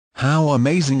How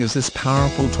amazing is this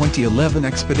powerful 2011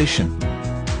 Expedition?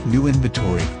 New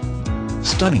inventory.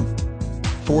 Stunning.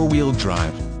 Four-wheel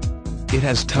drive. It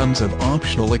has tons of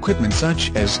optional equipment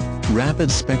such as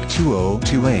Rapid Spec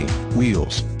 202A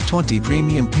wheels, 20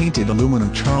 premium painted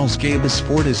aluminum.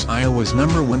 CharlesGabusFord is Iowa's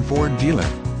 #1 Ford dealer.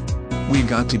 We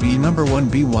got to be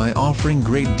 #1 by offering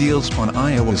great deals on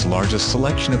Iowa's largest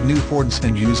selection of new Fords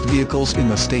and used vehicles in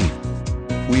the state.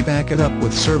 We back it up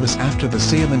with service after the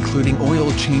sale, including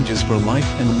oil changes for life,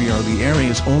 and we are the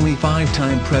area's only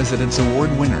 5-time President's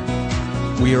Award winner.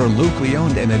 We are locally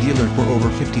owned and a dealer for over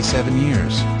 57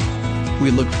 years.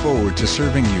 We look forward to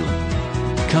serving you.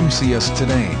 Come see us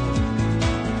today.